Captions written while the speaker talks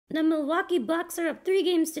The Milwaukee Bucks are up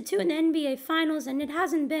 3-2 in the NBA Finals, and it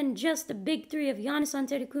hasn't been just the big three of Giannis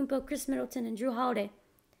Antetokounmpo, Chris Middleton, and Jrue Holiday.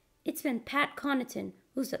 It's been Pat Connaughton,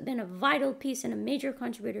 who's been a vital piece and a major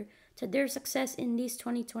contributor to their success in these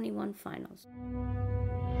 2021 Finals.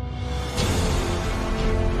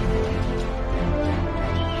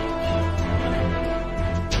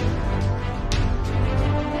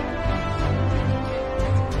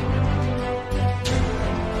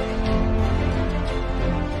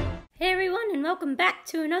 And welcome back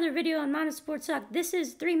to another video on Maanav Sports Talk. This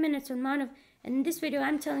is 3 Minutes with Maanav, and in this video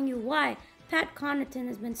I'm telling you why Pat Connaughton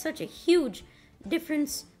has been such a huge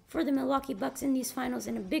difference for the Milwaukee Bucks in these finals,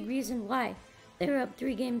 and a big reason why they're up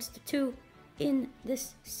 3-2 in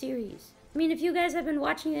this series. I mean, if you guys have been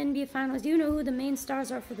watching the NBA Finals, you know who the main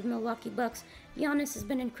stars are for the Milwaukee Bucks. Giannis has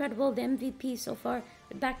been incredible, the MVP so far,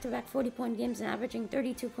 with back-to-back 40-point games and averaging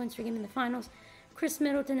 32 points per game in the finals. Chris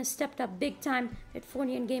Middleton has stepped up big time at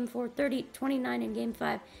 40 in Game 4, 29 in Game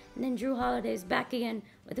 5. And then Jrue Holiday is back again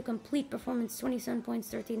with a complete performance, 27 points,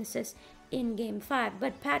 13 assists in Game 5.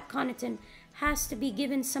 But Pat Connaughton has to be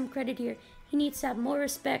given some credit here. He needs to have more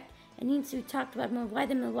respect and needs to be talked about more why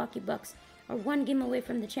the Milwaukee Bucks are 1 game away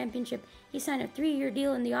from the championship. He signed a 3-year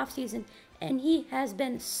deal in the offseason, and he has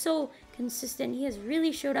been so consistent. He has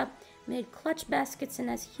really showed up, made clutch baskets, and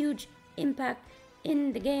has huge impact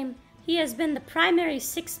in the game. He has been the primary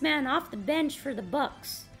sixth man off the bench for the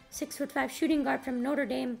Bucks. 6'5" shooting guard from Notre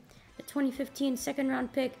Dame, the 2015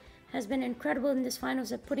 second-round pick, has been incredible in this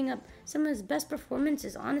finals at putting up some of his best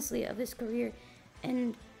performances, honestly, of his career.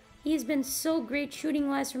 And he has been so great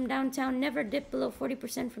shooting-wise from downtown, never dipped below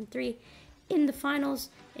 40% from 3. In the finals,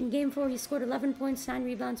 in Game 4, he scored 11 points, 9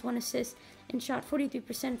 rebounds, 1 assist, and shot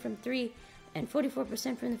 43% from 3 and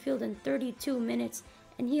 44% from the field in 32 minutes.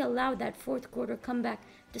 And he allowed that fourth quarter comeback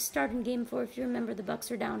to start in Game 4. If you remember, the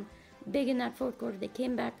Bucks were down big in that fourth quarter. They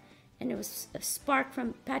came back, and it was a spark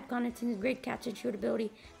from Pat Connaughton's great catch and shoot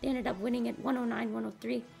ability. They ended up winning at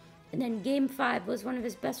 109-103. And then Game 5 was one of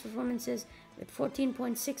his best performances with 14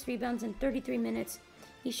 points, 6 rebounds in 33 minutes.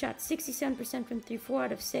 He shot 67% from 3, 4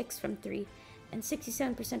 out of 6 from 3, and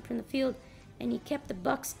 67% from the field. And he kept the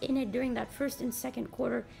Bucks in it during that first and second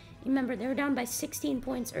quarter. Remember, they were down by 16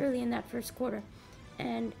 points early in that first quarter.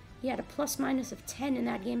 And he had a plus-minus of 10 in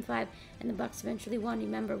that Game 5, and the Bucks eventually won.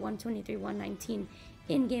 Remember, 123-119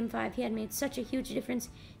 in Game 5. He had made such a huge difference.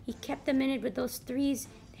 He kept them in it with those threes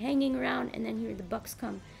hanging around, and then here the Bucks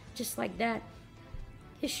come just like that.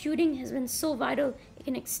 His shooting has been so vital. It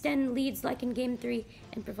can extend leads like in Game 3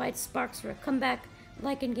 and provide sparks for a comeback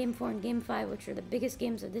like in Game 4 and Game 5, which are the biggest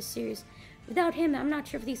games of this series. Without him, I'm not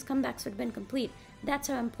sure if these comebacks would have been complete. That's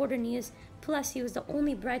how important he is. Plus, he was the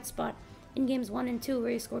only bright spot in Games 1 and 2,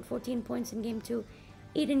 where he scored 14 points in Game 2,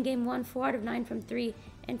 8 in Game 1, 4 out of 9 from 3,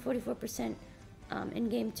 and 44% in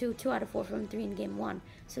Game 2, 2 out of 4 from 3 in Game 1.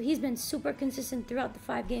 So he's been super consistent throughout the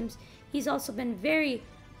 5 games. He's also been very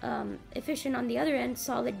efficient on the other end,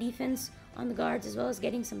 solid defense on the guards, as well as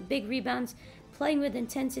getting some big rebounds, playing with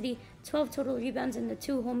intensity. 12 total rebounds in the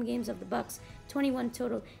 2 home games of the Bucks, 21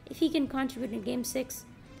 total. If he can contribute in Game 6,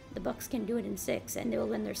 the Bucks can do it in 6, and they will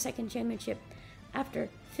win their second championship after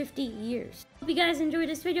 50 years. Hope you guys enjoyed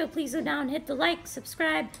this video. Please go down, hit the like,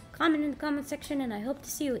 subscribe, comment in the comment section, and I hope to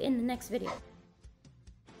see you in the next video.